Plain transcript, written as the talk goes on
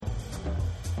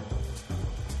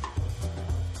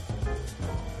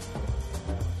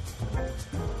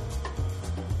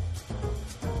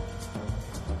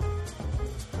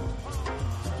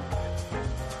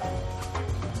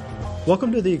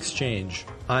Welcome to The Exchange.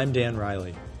 I'm Dan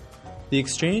Riley. The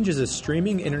Exchange is a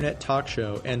streaming internet talk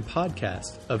show and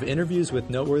podcast of interviews with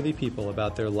noteworthy people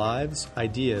about their lives,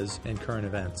 ideas, and current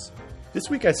events. This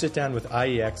week I sit down with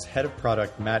IEX Head of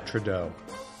Product Matt Trudeau.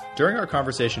 During our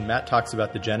conversation, Matt talks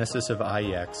about the genesis of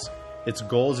IEX, its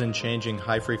goals in changing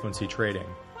high-frequency trading,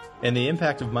 and the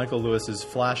impact of Michael Lewis's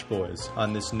Flash Boys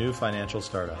on this new financial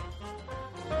startup.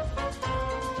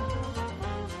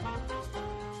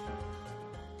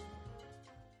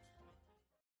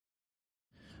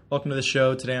 Welcome to the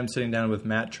show. Today I'm sitting down with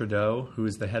Matt Trudeau, who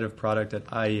is the head of product at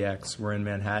IEX. We're in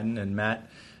Manhattan. And Matt,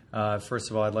 first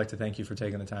of all, I'd like to thank you for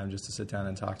taking the time just to sit down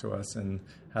and talk to us and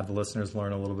have the listeners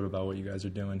learn a little bit about what you guys are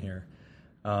doing here.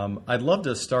 I'd love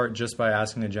to start just by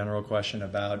asking a general question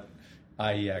about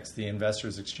IEX, the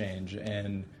Investors Exchange,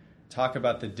 and talk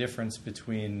about the difference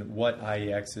between what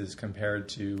IEX is compared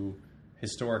to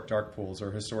historic dark pools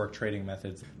or historic trading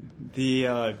methods.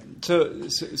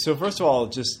 So first of all,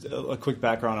 just a quick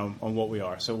background on what we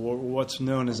are. So we're what's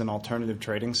known as an alternative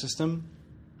trading system.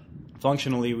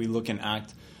 Functionally, we look and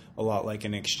act a lot like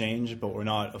an exchange, but we're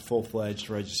not a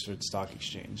full-fledged registered stock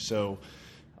exchange. So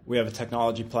we have a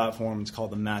technology platform. It's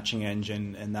called the matching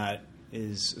engine, and that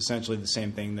is essentially the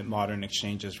same thing that modern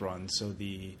exchanges run. So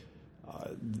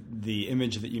the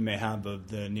image that you may have of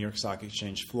the New York Stock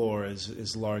Exchange floor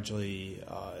is largely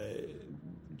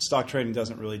stock trading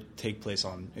doesn't really take place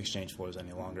on exchange floors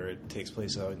any longer. It takes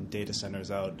place out in data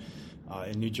centers out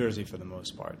in New Jersey for the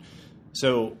most part.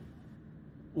 So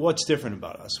what's different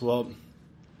about us? Well,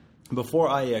 before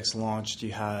IEX launched,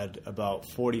 you had about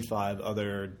 45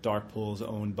 other dark pools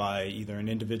owned by either an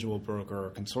individual broker or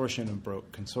a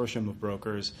consortium of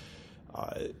brokers.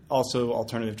 Also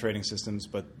alternative trading systems,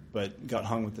 but got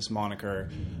hung with this moniker,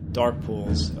 dark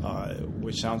pools,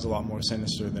 which sounds a lot more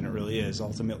sinister than it really is.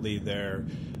 Ultimately,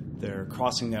 they're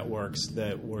crossing networks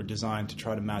that were designed to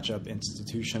try to match up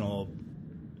institutional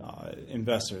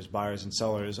investors, buyers and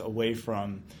sellers, away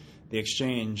from the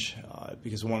exchange,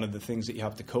 because one of the things that you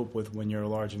have to cope with when you're a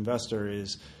large investor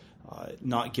is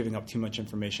not giving up too much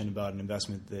information about an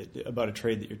investment, about a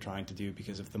trade that you're trying to do,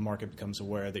 because if the market becomes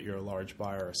aware that you're a large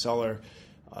buyer or seller,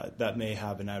 that may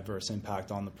have an adverse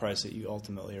impact on the price that you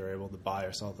ultimately are able to buy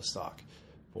or sell the stock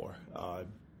for.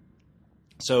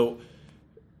 So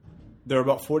there are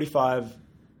about 45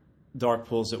 dark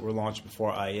pools that were launched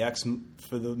before IEX.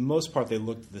 For the most part, they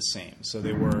looked the same. So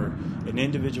they were an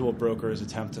individual broker's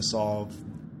attempt to solve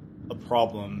a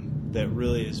problem that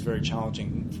really is very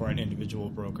challenging for an individual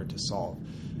broker to solve.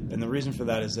 And the reason for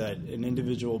that is that an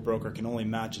individual broker can only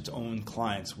match its own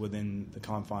clients within the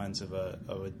confines of a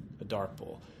dark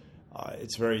pool.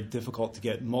 It's very difficult to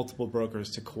get multiple brokers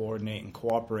to coordinate and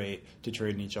cooperate to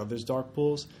trade in each other's dark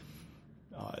pools.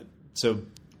 So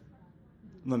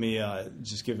let me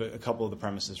just give a couple of the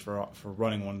premises for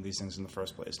running one of these things in the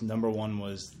first place. Number one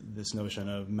was this notion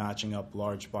of matching up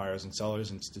large buyers and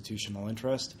sellers, institutional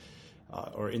interest,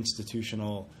 or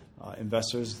institutional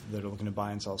investors that are looking to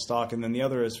buy and sell stock. And then the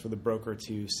other is for the broker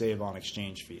to save on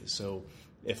exchange fees. So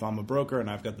if I'm a broker and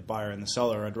I've got the buyer and the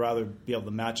seller, I'd rather be able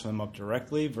to match them up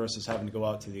directly versus having to go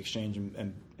out to the exchange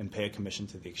and pay a commission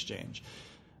to the exchange.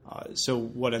 So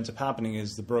what ends up happening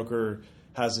is the broker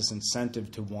has this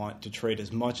incentive to want to trade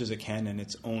as much as it can in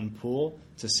its own pool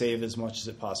to save as much as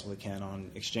it possibly can on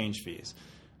exchange fees.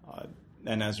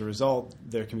 And as a result,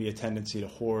 there can be a tendency to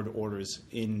hoard orders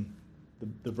in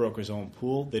the broker's own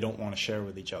pool. They don't want to share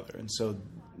with each other. And so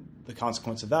the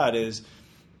consequence of that is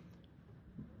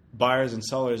buyers and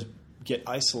sellers get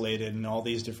isolated in all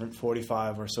these different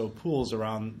 45 or so pools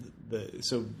around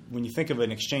so when you think of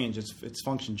an exchange, its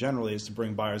function generally is to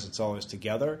bring buyers and sellers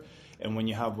together. And when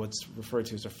you have what's referred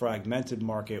to as a fragmented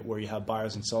market, where you have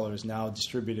buyers and sellers now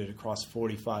distributed across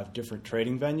 45 different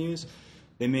trading venues,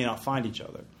 they may not find each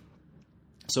other.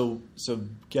 So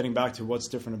getting back to what's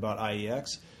different about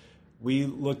IEX, we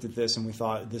looked at this and we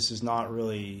thought this is not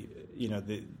really,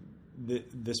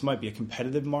 this might be a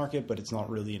competitive market, but it's not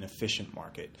really an efficient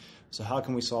market. So how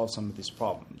can we solve some of these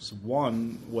problems?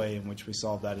 One way in which we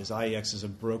solve that is IEX is a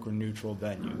broker-neutral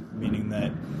venue, meaning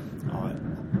that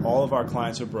all of our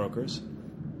clients are brokers.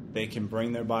 They can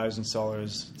bring their buyers and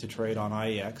sellers to trade on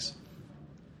IEX.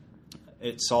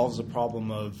 It solves the problem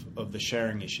of the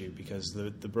sharing issue, because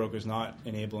the broker's not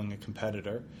enabling a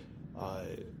competitor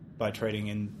by trading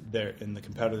in the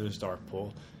competitor's dark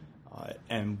pool.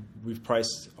 And we've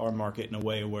priced our market in a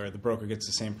way where the broker gets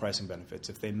the same pricing benefits.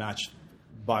 If they match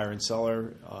buyer and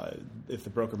seller, if the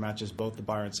broker matches both the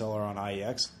buyer and seller on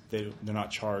IEX, they're not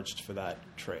charged for that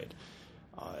trade.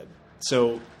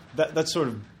 So that's sort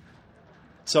of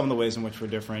some of the ways in which we're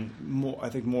different. I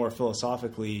think more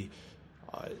philosophically,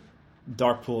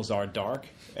 dark pools are dark,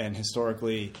 and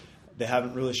historically they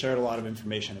haven't really shared a lot of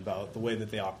information about the way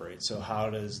that they operate. So how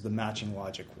does the matching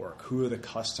logic work? Who are the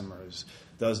customers?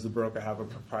 Does the broker have a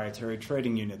proprietary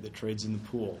trading unit that trades in the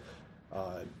pool?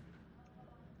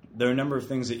 There are a number of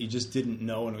things that you just didn't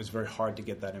know, and it was very hard to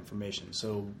get that information.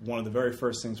 So one of the very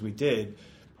first things we did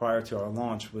prior to our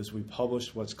launch was we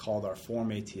published what's called our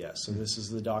Form ATS. So this is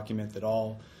the document that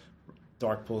all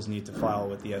dark pools need to file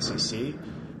with the SEC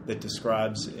that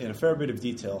describes in a fair bit of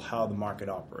detail how the market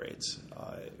operates,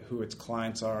 who its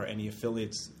clients are, any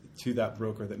affiliates to that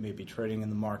broker that may be trading in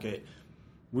the market.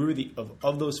 We were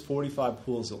of those 45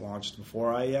 pools that launched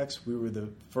before IEX, we were the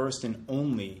first and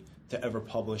only to ever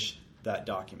publish that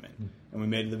document. And we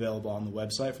made it available on the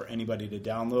website for anybody to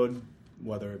download,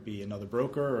 whether it be another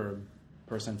broker or a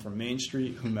person from Main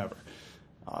Street, whomever.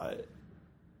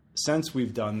 Since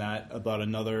we've done that, about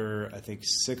another, I think,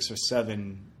 6 or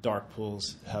 7 dark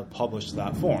pools have published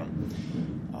that form.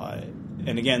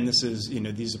 And again,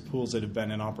 these are pools that have been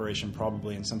in operation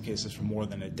probably in some cases for more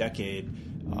than a decade.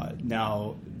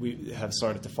 Now we have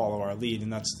started to follow our lead,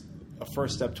 and that's a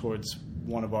first step towards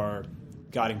one of our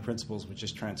guiding principles, which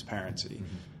is transparency.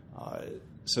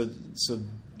 That's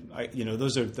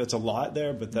a lot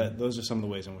there, but those are some of the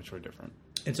ways in which we're different.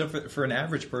 And so for an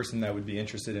average person that would be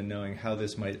interested in knowing how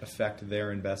this might affect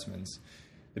their investments,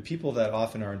 the people that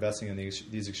often are investing in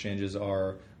these exchanges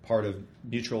are part of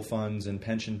mutual funds and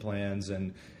pension plans,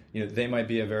 and they might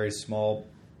be a very small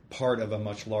part of a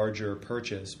much larger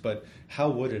purchase, but how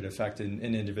would it affect an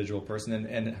individual person,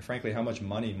 and frankly, how much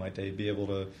money might they be able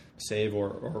to save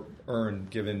or earn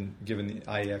given the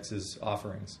IEX's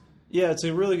offerings? Yeah, it's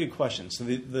a really good question. So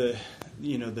the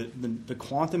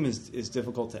quantum is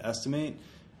difficult to estimate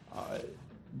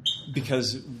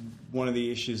because one of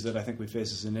the issues that I think we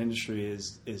face as an industry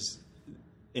is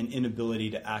an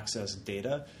inability to access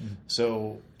data. Mm-hmm.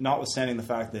 So notwithstanding the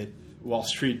fact that Wall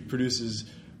Street produces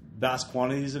vast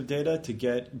quantities of data, to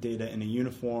get data in a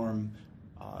uniform,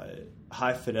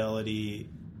 high fidelity,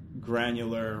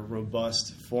 granular,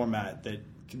 robust format that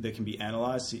can be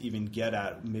analyzed to even get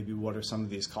at maybe what are some of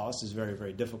these costs is very,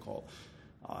 very difficult.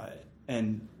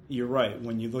 And you're right,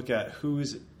 when you look at who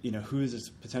is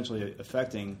it potentially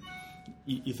affecting,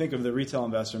 you think of the retail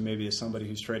investor maybe as somebody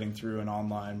who's trading through an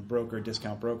online broker,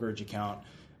 discount brokerage account,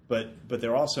 but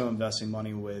they're also investing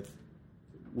money with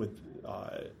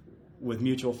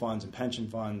mutual funds and pension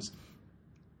funds,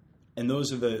 and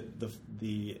those are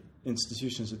the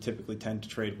institutions that typically tend to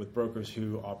trade with brokers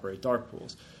who operate dark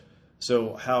pools.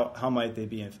 So how might they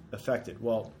be affected?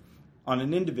 Well, on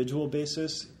an individual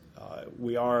basis,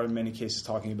 we are in many cases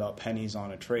talking about pennies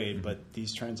on a trade, but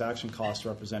these transaction costs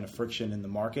represent a friction in the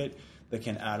market that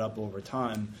can add up over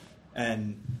time.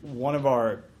 And one of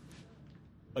our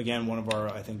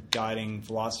I think guiding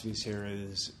philosophies here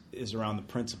is around the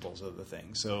principles of the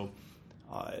thing. So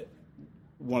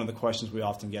one of the questions we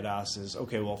often get asked is,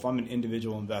 okay, well, if I'm an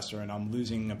individual investor and I'm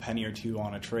losing a penny or two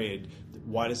on a trade,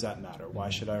 why does that matter? Why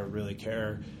should I really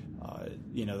care?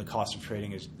 The cost of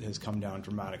trading has come down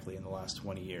dramatically in the last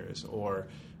 20 years. Or,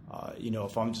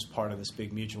 if I'm just part of this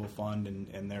big mutual fund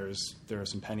and there are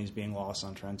some pennies being lost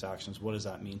on transactions, what does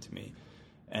that mean to me?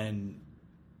 And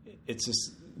it's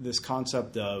this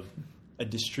concept of a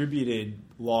distributed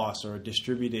loss or a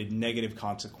distributed negative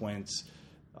consequence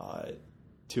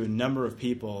to a number of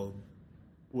people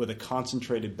with a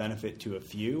concentrated benefit to a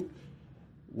few,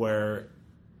 where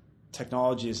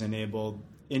technology has enabled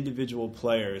individual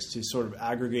players to sort of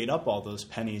aggregate up all those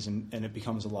pennies and it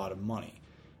becomes a lot of money.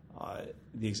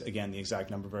 The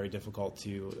exact number very difficult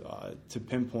to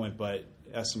pinpoint, but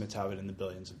estimates have it in the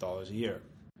billions of dollars a year.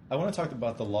 I want to talk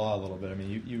about the law a little bit. I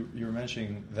mean, you were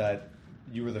mentioning that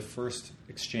you were the first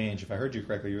exchange, if I heard you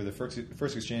correctly, you were the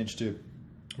first exchange to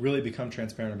really become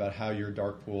transparent about how your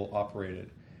dark pool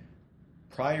operated.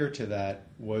 Prior to that,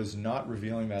 was not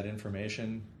revealing that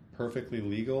information perfectly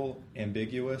legal,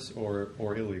 ambiguous, or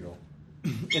illegal?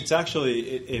 It's actually,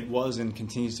 it was and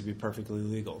continues to be perfectly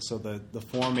legal. So the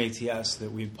Form ATS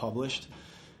that we've published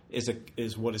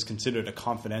is what is considered a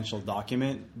confidential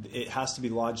document. It has to be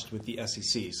lodged with the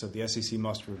SEC, so the SEC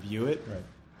must review it. Right.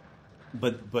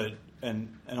 But an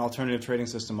alternative trading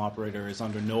system operator is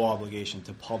under no obligation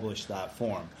to publish that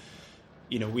form.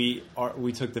 We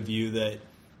took the view that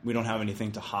we don't have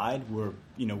anything to hide.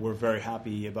 We're very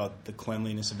happy about the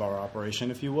cleanliness of our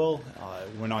operation, if you will.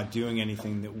 We're not doing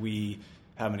anything that we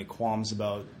have any qualms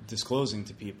about disclosing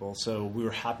to people. So we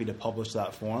were happy to publish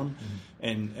that form.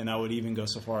 Mm-hmm. And I would even go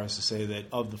so far as to say that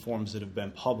of the forms that have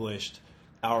been published,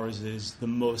 ours is the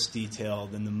most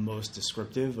detailed and the most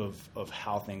descriptive of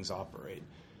how things operate.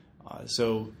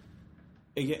 So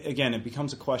again, it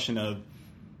becomes a question of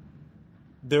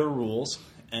there are rules,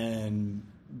 and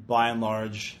by and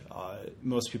large,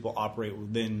 most people operate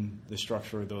within the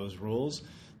structure of those rules.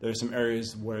 There are some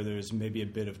areas where there's maybe a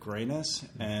bit of grayness,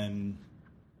 and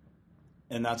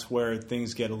that's where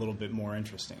things get a little bit more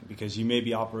interesting, because you may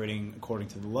be operating according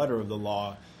to the letter of the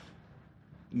law,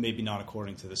 maybe not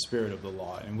according to the spirit of the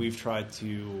law. And we've tried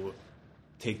to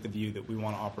take the view that we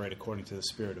want to operate according to the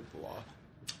spirit of the law.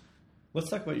 Let's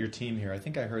talk about your team here. I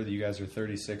think I heard that you guys are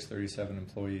 36, 37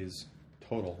 employees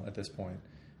total at this point.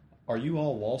 Are you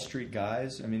all Wall Street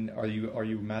guys? I mean, are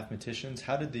you mathematicians?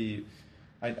 How did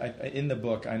in the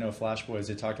book, I know Flash Boys,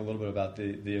 they talked a little bit about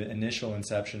the initial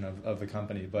inception of the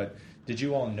company, but did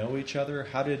you all know each other?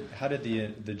 How did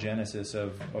the genesis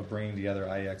of bringing together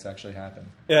IEX actually happen?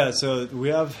 Yeah, so we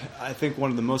have, I think one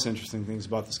of the most interesting things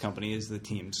about this company is the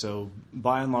team. So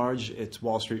by and large, it's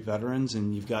Wall Street veterans,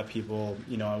 and you've got people,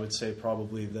 I would say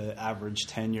probably the average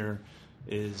tenure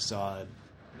is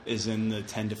in the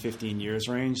 10 to 15 years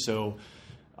range. So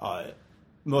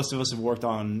most of us have worked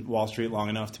on Wall Street long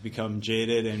enough to become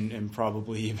jaded and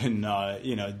probably even,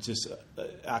 just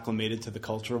acclimated to the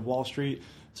culture of Wall Street.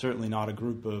 Certainly not a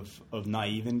group of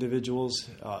naive individuals,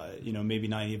 maybe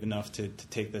naive enough to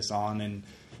take this on and,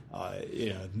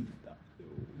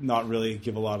 not really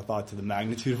give a lot of thought to the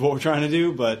magnitude of what we're trying to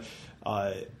do. But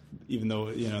even though,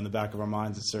 in the back of our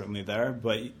minds, it's certainly there.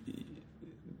 But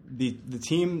the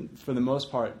team, for the most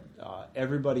part,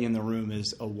 everybody in the room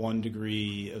is a 1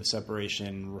 degree of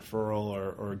separation referral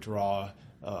or draw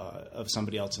of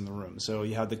somebody else in the room. So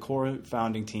you have the core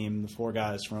founding team, the 4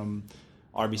 guys from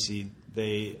RBC.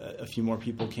 A few more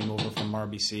people came over from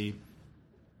RBC.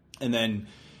 And then,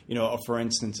 for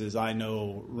instance, I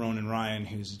know Ronan Ryan,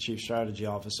 who's the chief strategy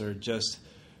officer, just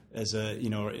as an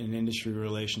industry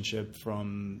relationship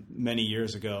from many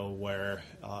years ago where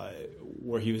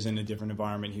he was in a different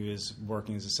environment. He was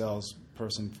working as a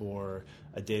salesperson for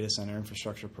a data center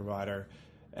infrastructure provider,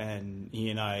 and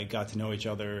he and I got to know each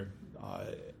other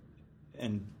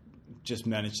and just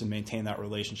managed to maintain that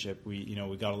relationship. We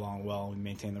got along well. We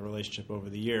maintained the relationship over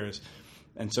the years.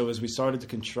 And so as we started to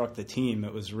construct the team,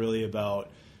 it was really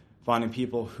about finding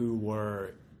people who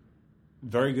were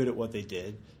very good at what they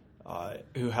did,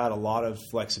 who had a lot of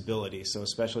flexibility. So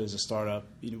especially as a startup,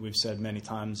 we've said many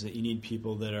times that you need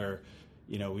people that are,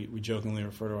 we jokingly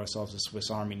refer to ourselves as Swiss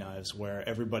Army knives, where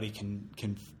everybody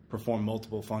can perform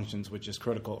multiple functions, which is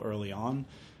critical early on.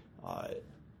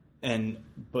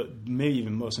 But maybe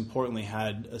even most importantly,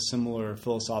 had a similar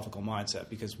philosophical mindset,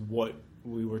 because what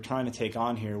we were trying to take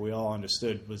on here, we all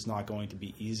understood was not going to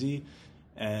be easy.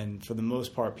 And for the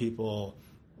most part, people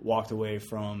walked away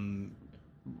from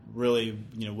really,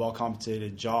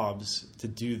 well-compensated jobs to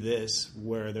do this,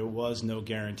 where there was no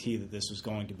guarantee that this was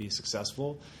going to be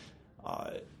successful.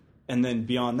 And then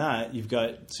beyond that, you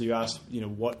asked,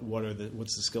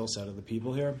 what's the skill set of the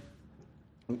people here?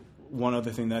 One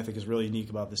other thing that I think is really unique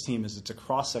about this team is it's a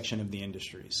cross-section of the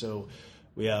industry. So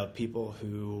we have people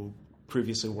who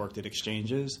previously worked at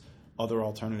exchanges, other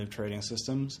alternative trading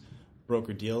systems,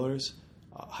 broker-dealers,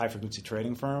 high-frequency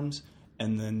trading firms,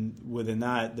 and then within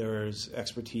that, there's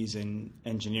expertise in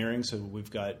engineering. So we've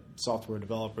got software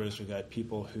developers, we've got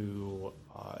people who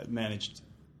managed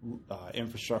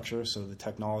infrastructure, so the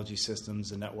technology systems,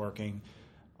 the networking,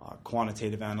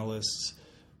 quantitative analysts,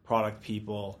 product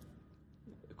people,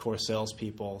 of course,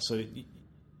 salespeople. So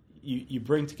you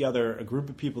bring together a group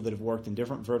of people that have worked in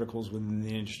different verticals within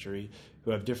the industry,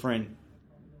 who have different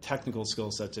technical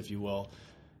skill sets, if you will,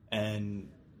 and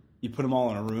you put them all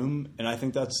in a room. And I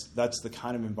think that's the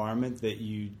kind of environment that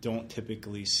you don't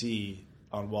typically see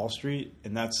on Wall Street,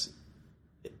 and that's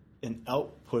an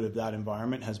output of that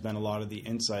environment has been a lot of the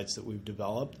insights that we've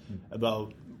developed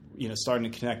about,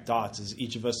 starting to connect dots. As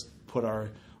each of us put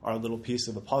our little piece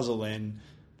of the puzzle in,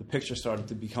 the picture started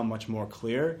to become much more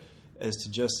clear as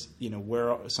to just,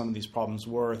 where some of these problems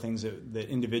were, things that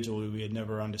individually we had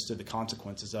never understood the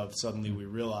consequences of. Suddenly we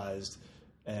realized,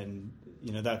 and,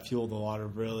 that fueled a lot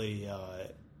of really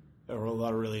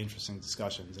interesting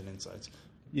discussions and insights.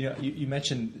 You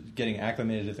mentioned getting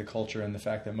acclimated to the culture and the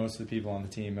fact that most of the people on the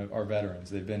team are veterans.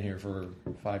 They've been here for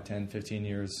 5, 10, 15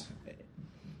 years.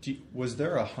 Was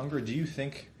there a hunger? Do you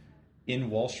think in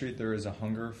Wall Street there is a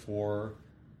hunger for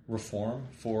reform,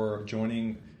 for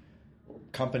joining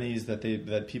companies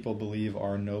that people believe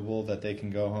are noble, that they can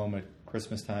go home at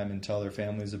Christmas time and tell their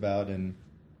families about and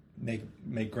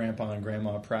make grandpa and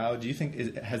grandma proud? Do you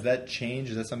think has that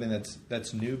changed? Is that something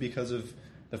that's new because of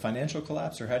the financial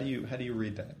collapse, or how do you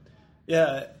read that?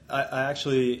 Yeah, I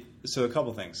actually, so a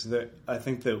couple things. I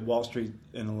think that Wall Street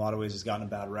in a lot of ways has gotten a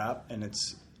bad rap, and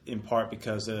it's in part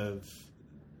because of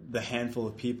the handful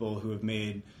of people who have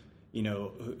made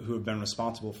who have been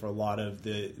responsible for a lot of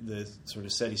the sort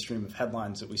of steady stream of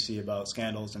headlines that we see about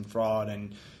scandals and fraud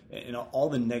and all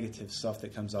the negative stuff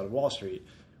that comes out of Wall Street.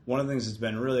 One of the things that's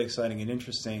been really exciting and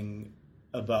interesting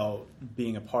about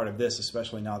being a part of this,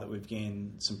 especially now that we've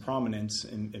gained some prominence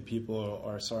and people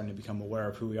are starting to become aware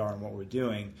of who we are and what we're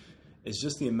doing, is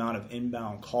just the amount of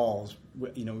inbound calls.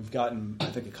 We've gotten, I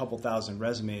think, a couple thousand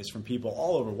resumes from people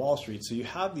all over Wall Street. So you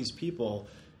have these people,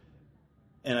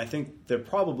 and I think they're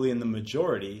probably in the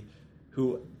majority,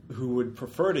 who would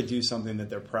prefer to do something that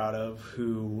they're proud of,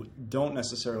 who don't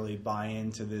necessarily buy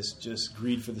into this just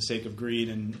greed for the sake of greed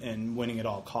and winning at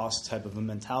all costs type of a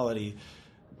mentality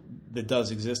that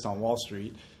does exist on Wall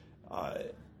Street.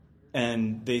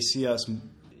 And they see us,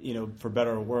 for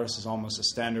better or worse, as almost a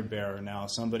standard bearer now,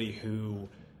 somebody who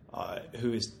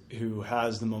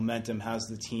has the momentum, has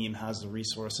the team, has the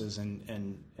resources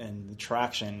and the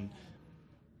traction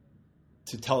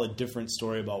to tell a different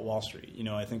story about Wall Street.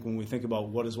 I think when we think about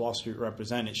what does Wall Street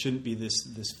represent, it shouldn't be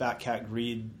this fat cat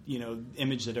greed,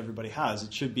 image that everybody has.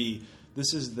 It should be,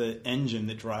 this is the engine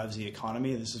that drives the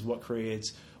economy. This is what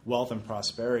creates wealth and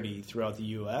prosperity throughout the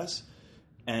U.S.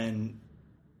 And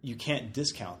you can't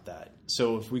discount that.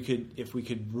 So if we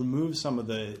could remove some of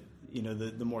the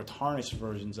more tarnished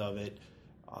versions of it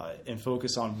and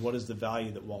focus on what is the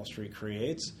value that Wall Street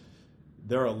creates,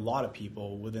 there are a lot of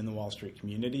people within the Wall Street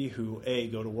community who, A,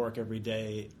 go to work every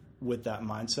day with that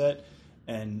mindset,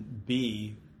 and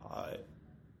B,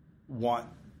 want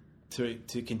to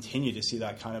continue to see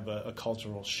that kind of a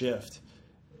cultural shift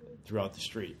throughout the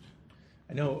street.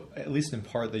 I know, at least in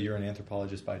part, that you're an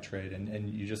anthropologist by trade, and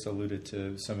you just alluded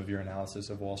to some of your analysis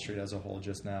of Wall Street as a whole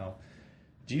just now.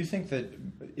 Do you think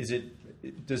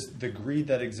that, does the greed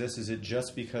that exists, is it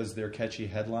just because they're catchy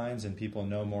headlines and people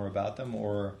know more about them,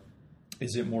 or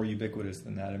is it more ubiquitous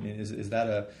than that? I mean, is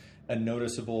that a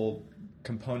noticeable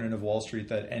component of Wall Street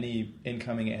that any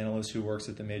incoming analyst who works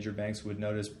at the major banks would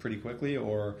notice pretty quickly,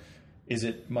 or is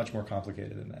it much more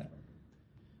complicated than that?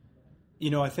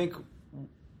 I think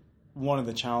one of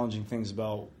the challenging things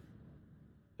about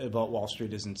Wall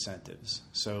Street is incentives.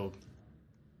 So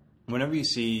whenever you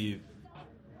see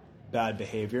bad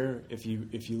behavior, if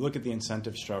you look at the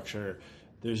incentive structure,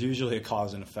 there's usually a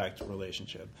cause and effect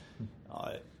relationship.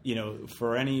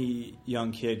 For any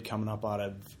young kid coming up out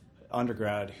of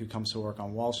undergrad who comes to work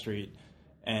on Wall Street,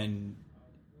 and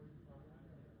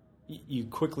you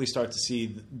quickly start to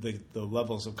see the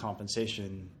levels of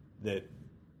compensation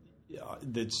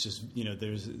that's just,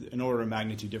 there's an order of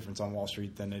magnitude difference on Wall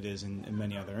Street than it is in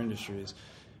many other industries.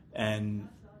 And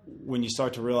when you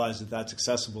start to realize that that's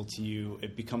accessible to you,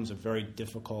 it becomes a very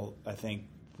difficult, I think,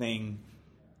 thing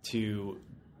to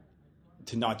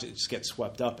not just get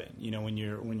swept up in. When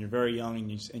you're very young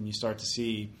and you start to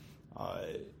see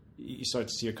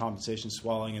your compensation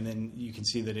swelling, and then you can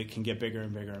see that it can get bigger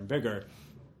and bigger and bigger.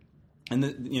 And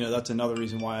that's another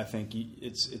reason why I think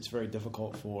it's very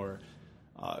difficult for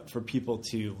people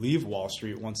to leave Wall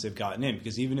Street once they've gotten in,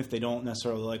 because even if they don't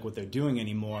necessarily like what they're doing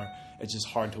anymore, it's just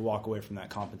hard to walk away from that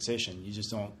compensation. You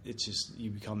just don't. It's just you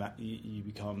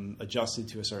become adjusted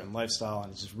to a certain lifestyle,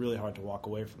 and it's just really hard to walk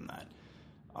away from that.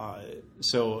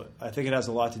 So I think it has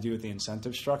a lot to do with the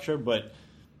incentive structure, but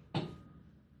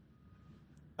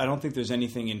I don't think there's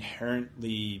anything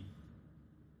inherently.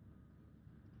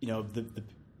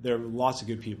 There are lots of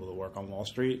good people that work on Wall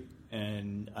Street,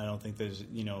 and I don't think there's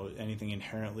anything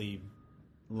inherently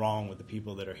wrong with the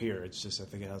people that are here. It's just, I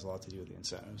think it has a lot to do with the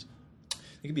incentives.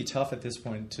 It could be tough at this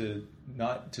point to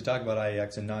talk about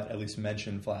IEX and not at least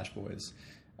mention Flash Boys.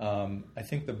 I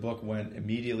think the book went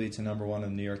immediately to number one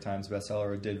in the New York Times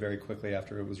bestseller. It did very quickly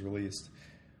after it was released.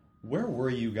 Where were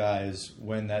you guys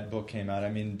when that book came out? I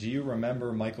mean, do you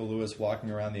remember Michael Lewis walking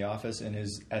around the office, and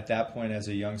at that point as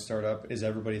a young startup, is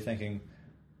everybody thinking,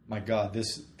 my God,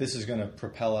 this is going to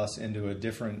propel us into a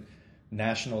different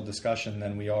national discussion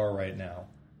than we are right now?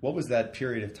 What was that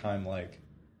period of time like?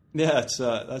 Yeah, that's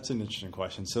an interesting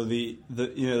question. So the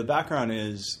background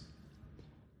is,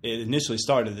 it initially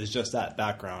started as just that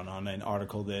background on an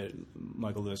article that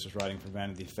Michael Lewis was writing for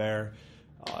Vanity Fair,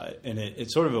 and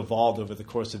it sort of evolved over the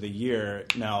course of the year.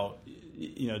 Now,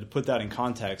 to put that in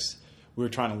context, we were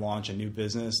trying to launch a new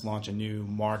business, launch a new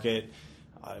market.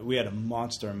 We had a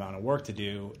monster amount of work to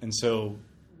do, and so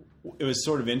it was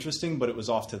sort of interesting, but it was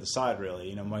off to the side,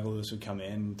 really. Michael Lewis would come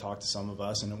in and talk to some of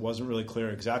us, and it wasn't really clear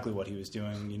exactly what he was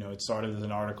doing. It started as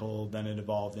an article, then it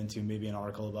evolved into maybe an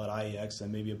article about IEX,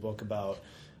 then maybe a book about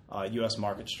U.S.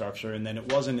 market structure, and then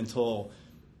it wasn't until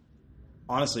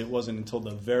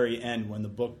the very end when the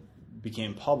book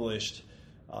became published.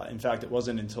 In fact, it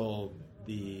wasn't until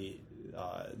the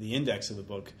index of the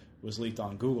book was leaked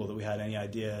on Google that we had any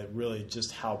idea really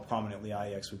just how prominently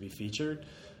IEX would be featured.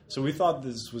 So we thought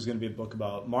this was going to be a book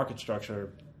about market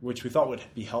structure, which we thought would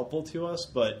be helpful to us,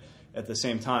 but at the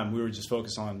same time, we were just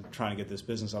focused on trying to get this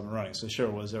business up and running. So sure,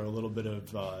 was there a little bit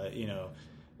of,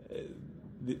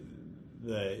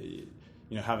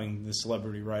 having the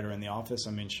celebrity writer in the office?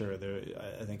 I mean, sure,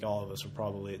 I think all of us were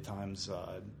probably at times,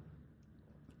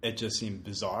 it just seemed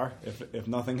bizarre, if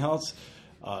nothing else.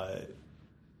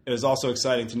 It was also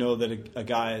exciting to know that a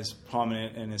guy as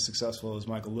prominent and as successful as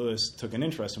Michael Lewis took an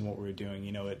interest in what we were doing.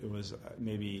 It was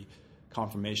maybe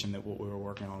confirmation that what we were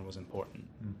working on was important.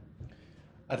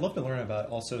 I'd love to learn about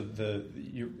also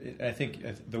I think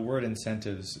the word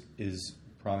incentives is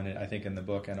prominent, I think, in the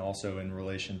book and also in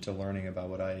relation to learning about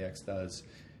what IEX does.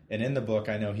 And in the book,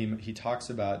 I know he talks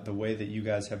about the way that you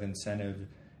guys have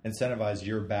incentivized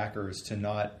your backers to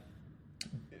not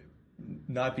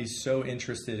be so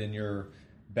interested in your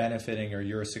benefiting or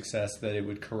your success that it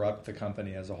would corrupt the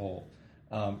company as a whole.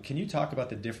 Can you talk about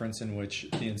the difference in which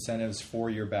the incentives for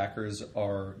your backers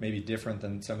are maybe different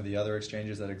than some of the other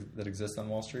exchanges that exist on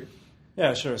Wall Street?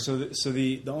 Yeah, sure. So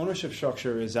the ownership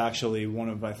structure is actually one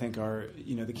of, I think, our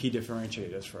the key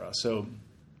differentiators for us. So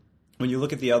when you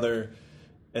look at the other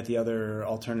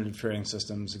alternative trading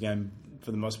systems, again,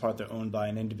 for the most part, they're owned by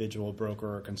an individual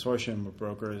broker or a consortium of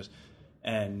brokers,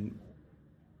 and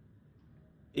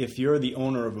if you're the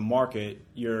owner of a market,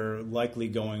 you're likely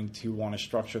going to want to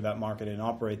structure that market and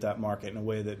operate that market in a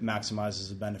way that maximizes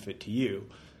the benefit to you.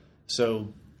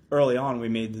 So early on, we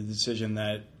made the decision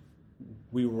that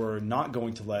we were not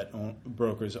going to let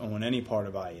brokers own any part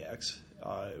of IEX,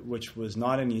 which was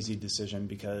not an easy decision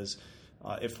because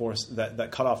it forced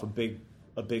that cut off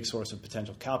a big source of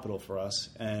potential capital for us,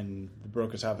 and the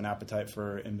brokers have an appetite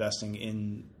for investing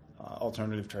in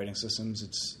alternative trading systems.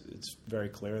 It's very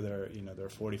clear there are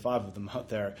 45 of them out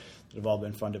there that have all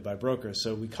been funded by brokers.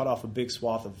 So we cut off a big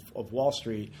swath of Wall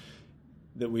Street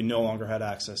that we no longer had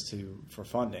access to for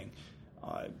funding.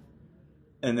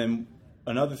 And then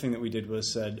another thing that we did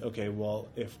was said, okay, well,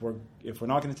 if we're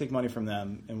not going to take money from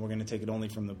them and we're going to take it only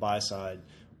from the buy side,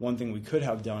 one thing we could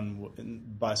have done,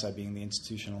 buy side being the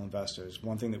institutional investors,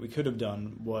 one thing that we could have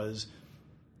done was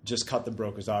just cut the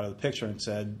brokers out of the picture and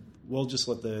said, we'll just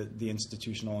let the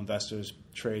institutional investors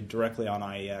trade directly on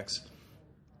IEX.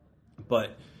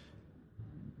 But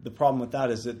the problem with that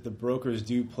is that the brokers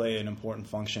do play an important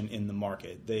function in the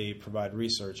market. They provide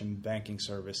research and banking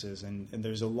services, and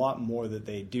there's a lot more that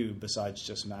they do besides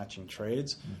just matching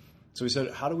trades. Mm-hmm. So we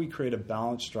said, how do we create a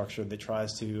balanced structure that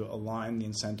tries to align the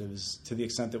incentives to the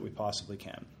extent that we possibly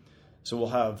can? So we'll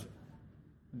have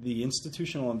the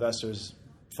institutional investors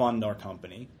fund our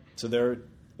company, so they're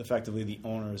effectively the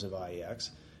owners of IEX,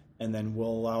 and then we'll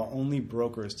allow only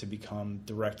brokers to become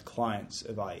direct clients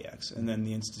of IEX, and then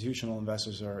the institutional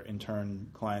investors are in turn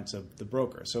clients of the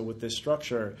broker. So with this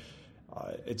structure,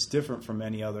 it's different from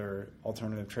any other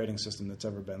alternative trading system that's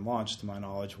ever been launched, to my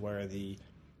knowledge, where the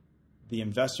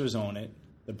investors own it,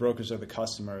 the brokers are the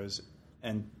customers,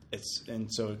 and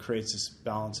so it creates this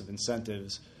balance of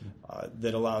incentives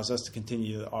that allows us to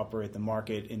continue to operate the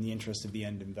market in the interest of the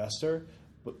end investor,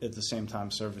 but at the same time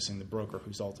servicing the broker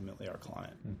who's ultimately our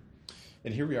client.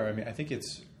 And here we are. I mean, I think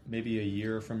it's maybe a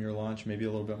year from your launch, maybe a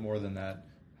little bit more than that.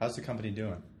 How's the company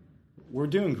doing? We're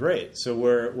doing great. So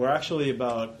we're actually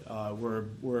about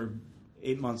we're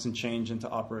 8 months and change into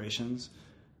operations.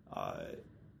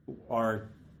 Our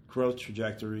growth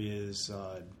trajectory is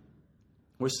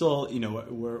we're still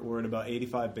we're at about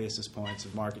 85 basis points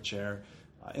of market share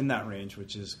in that range,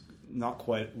 which is not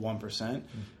quite 1%.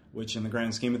 Which in the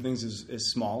grand scheme of things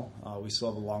is small. We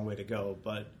still have a long way to go,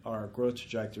 but our growth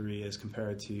trajectory as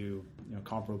compared to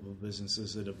comparable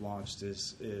businesses that have launched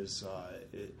is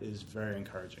very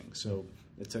encouraging. So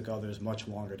it took others much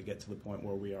longer to get to the point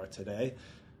where we are today.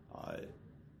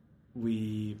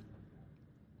 The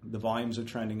volumes are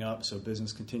trending up, so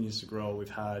business continues to grow. We've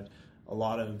had a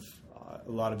lot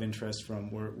of interest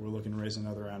from we're looking to raise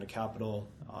another round of capital.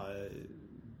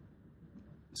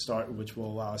 Which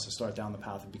will allow us to start down the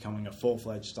path of becoming a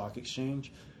full-fledged stock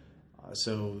exchange.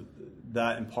 So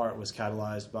that in part was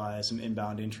catalyzed by some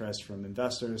inbound interest from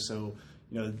investors. So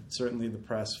certainly the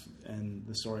press and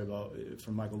the story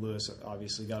from Michael Lewis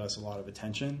obviously got us a lot of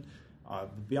attention.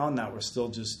 But beyond that, we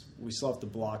still have to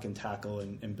block and tackle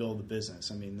and build the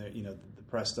business. I mean, the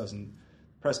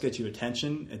press gets you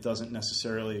attention. It doesn't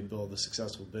necessarily build a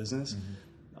successful business.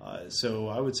 Mm-hmm. So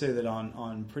I would say that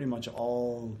on pretty much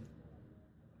all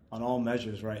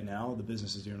measures right now, the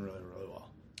business is doing really, really well.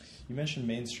 You mentioned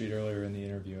Main Street earlier in the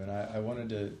interview, and I wanted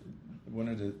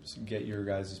to get your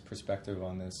guys' perspective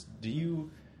on this. Do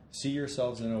you see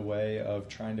yourselves in a way of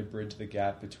trying to bridge the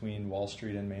gap between Wall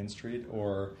Street and Main Street,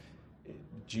 or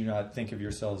do you not think of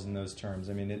yourselves in those terms?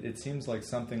 I mean, it seems like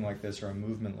something like this or a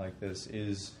movement like this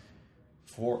is,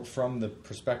 from the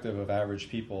perspective of average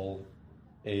people,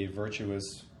 a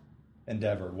virtuous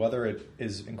endeavor, whether it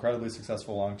is incredibly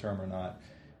successful long term or not.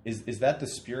 Is that the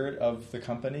spirit of the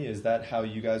company? Is that how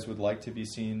you guys would like to be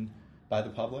seen by the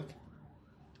public?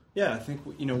 Yeah, I think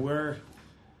we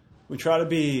try to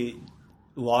be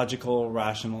logical,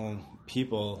 rational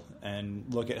people and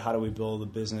look at how do we build a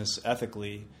business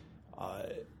ethically,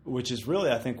 which is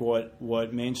really, I think,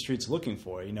 what Main Street's looking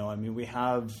for. I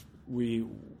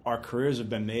mean, our careers have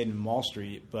been made in Wall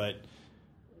Street, but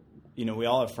we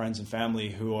all have friends and family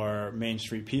who are Main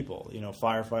Street people.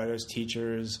 Firefighters,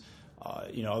 teachers,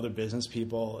 other business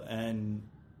people, and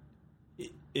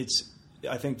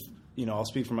I think I'll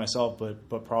speak for myself,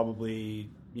 but probably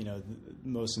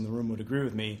most in the room would agree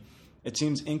with me. It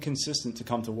seems inconsistent to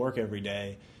come to work every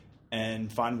day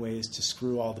and find ways to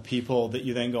screw all the people that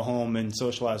you then go home and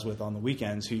socialize with on the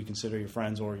weekends, who you consider your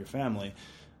friends or your family.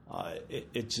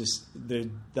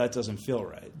 That doesn't feel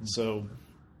right. So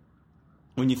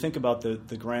when you think about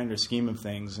the grander scheme of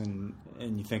things, and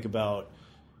you think about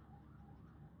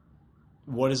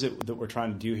what is it that we're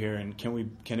trying to do here, and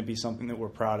can it be something that we're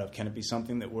proud of? Can it be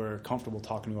something that we're comfortable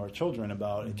talking to our children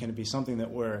about? And can it be something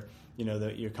that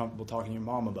that you're comfortable talking to your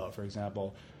mom about, for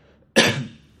example?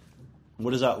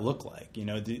 What does that look like?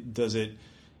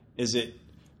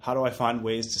 How do I find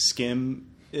ways to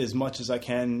skim as much as I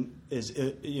can,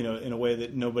 in a way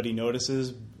that nobody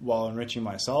notices while enriching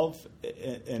myself?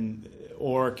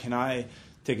 Or can I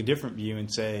take a different view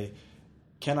and say,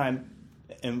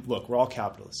 and look, we're all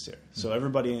capitalists here. So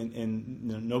everybody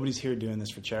nobody's here doing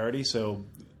this for charity. So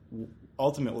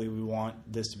ultimately, we want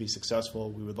this to be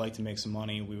successful. We would like to make some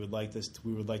money. We would like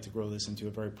to grow this into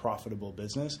a very profitable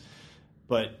business.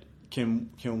 But can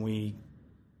we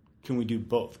do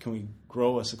both? Can we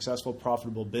grow a successful,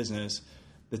 profitable business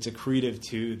that's accretive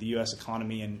to the U.S.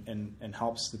 economy and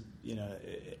helps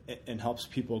and helps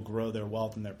people grow their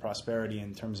wealth and their prosperity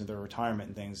in terms of their retirement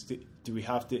and things? Do we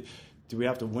have to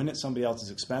win at somebody else's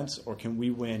expense, or can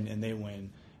we win and they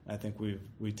win? And I think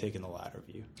we've taken the latter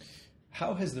view.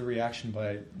 How has the reaction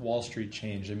by Wall Street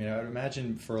changed? I mean, I would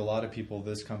imagine for a lot of people,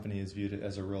 this company is viewed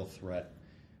as a real threat.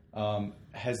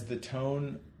 Has the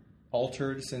tone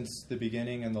altered since the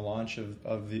beginning and the launch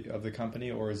of the company,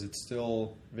 or is it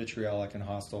still vitriolic and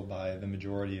hostile by the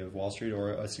majority of Wall Street,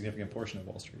 or a significant portion of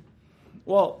Wall Street?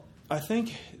 Well, I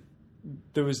think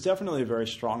there was definitely a very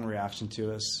strong reaction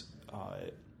to us,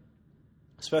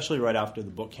 especially right after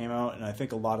the book came out, and I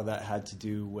think a lot of that had to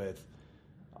do with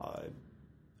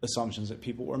assumptions that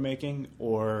people were making,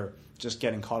 or just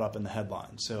getting caught up in the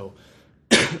headlines. So,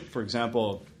 for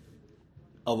example,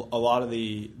 a lot of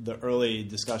the early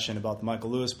discussion about the Michael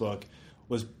Lewis book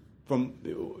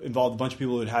involved a bunch of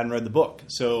people who hadn't read the book.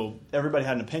 So everybody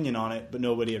had an opinion on it, but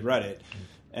nobody had read it.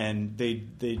 And they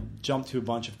jumped to a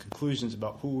bunch of conclusions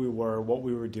about who we were, what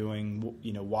we were doing,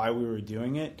 why we were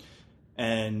doing it.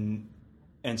 And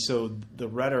so the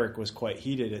rhetoric was quite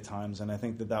heated at times, and I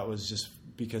think that was just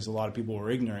because a lot of people were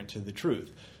ignorant to the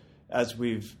truth. As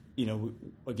we've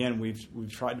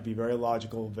tried to be very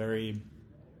logical, very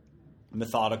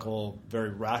methodical, very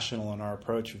rational in our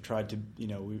approach. We've tried to,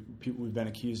 we've been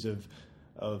accused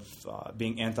of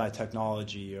being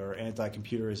anti-technology or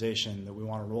anti-computerization, that we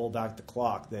want to roll back the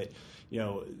clock, that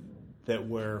that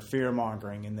we're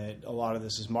fear-mongering, and that a lot of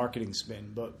this is marketing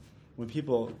spin. But when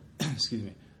people,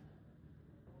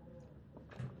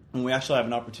 when we actually have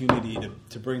an opportunity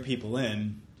to bring people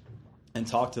in and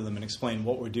talk to them and explain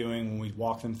what we're doing, when we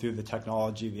walk them through the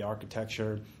technology, the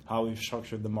architecture, how we've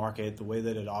structured the market, the way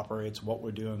that it operates, what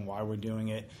we're doing, why we're doing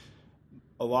it,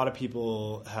 a lot of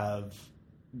people have,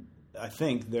 I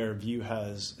think their view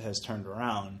has turned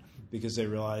around, because they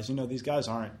realize, these guys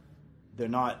they're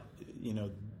not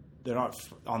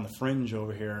on the fringe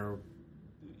over here,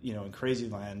 in crazy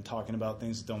land, talking about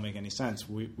things that don't make any sense.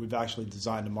 We've actually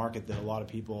designed a market that a lot of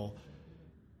people,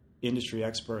 industry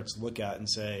experts, look at and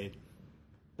say,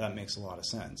 that makes a lot of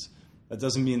sense. That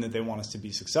doesn't mean that they want us to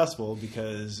be successful,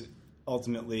 because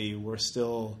ultimately we're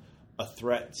still a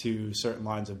threat to certain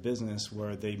lines of business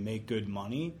where they make good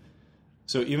money.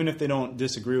 So even if they don't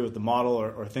disagree with the model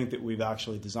or think that we've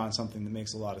actually designed something that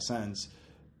makes a lot of sense,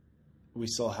 we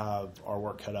still have our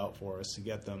work cut out for us to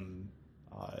get them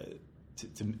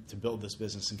to build this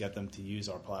business and get them to use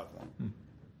our platform.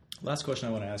 Last question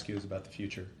I want to ask you is about the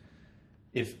future.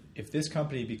 If this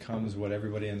company becomes what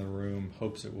everybody in the room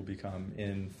hopes it will become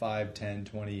in 5, 10,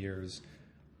 20 years,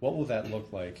 What will that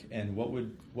look like, and what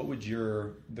would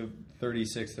the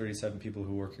 36, 37 people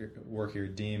who work here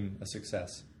deem a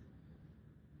success?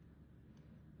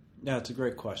 Yeah, it's a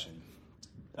great question.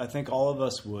 I think all of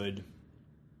us would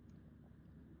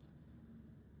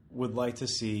like to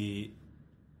see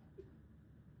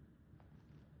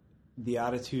the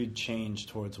attitude change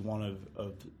towards one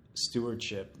of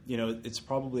stewardship. It's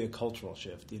probably a cultural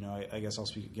shift. I guess I'll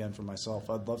speak again for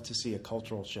myself. I'd love to see a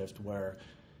cultural shift where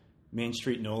Main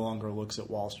Street no longer looks at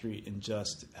Wall Street and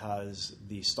just has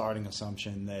the starting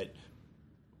assumption that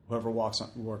whoever works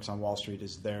on Wall Street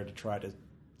is there to try to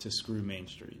screw Main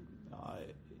Street.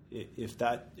 If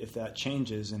that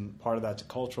changes, and part of that's a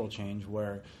cultural change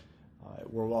where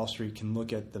Wall Street can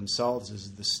look at themselves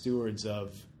as the stewards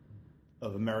of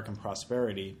American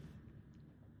prosperity,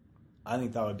 I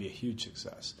think that would be a huge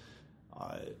success.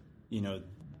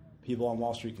 People on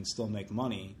Wall Street can still make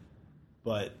money,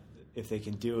 but if they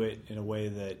can do it in a way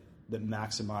that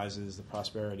maximizes the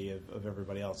prosperity of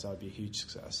everybody else, that would be a huge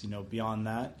success. Beyond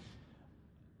that,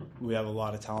 we have a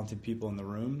lot of talented people in the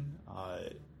room.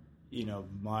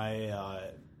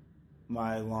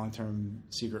 My long-term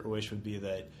secret wish would be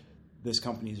that this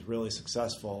company is really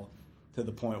successful to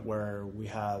the point where we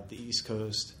have the East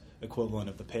Coast equivalent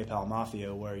of the PayPal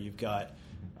mafia, where you've got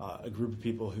a group of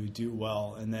people who do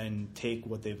well and then take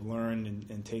what they've learned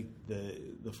and take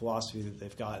the philosophy that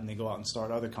they've got, and they go out and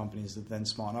start other companies that then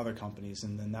spawn other companies,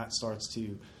 and then that starts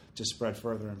to spread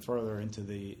further and further into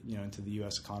the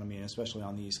U.S. economy, and especially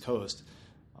on the East Coast.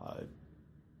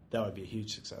 That would be a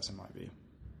huge success in my view.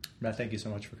 Matt, thank you so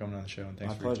much for coming on the show, and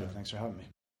thanks for your time. My pleasure. Thanks for having me.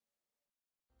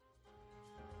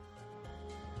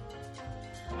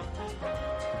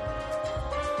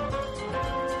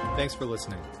 Thanks for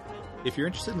listening. If you're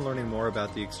interested in learning more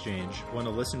about the Exchange, want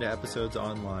to listen to episodes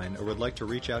online, or would like to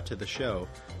reach out to the show,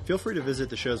 feel free to visit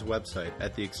the show's website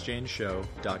at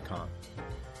theexchangeshow.com.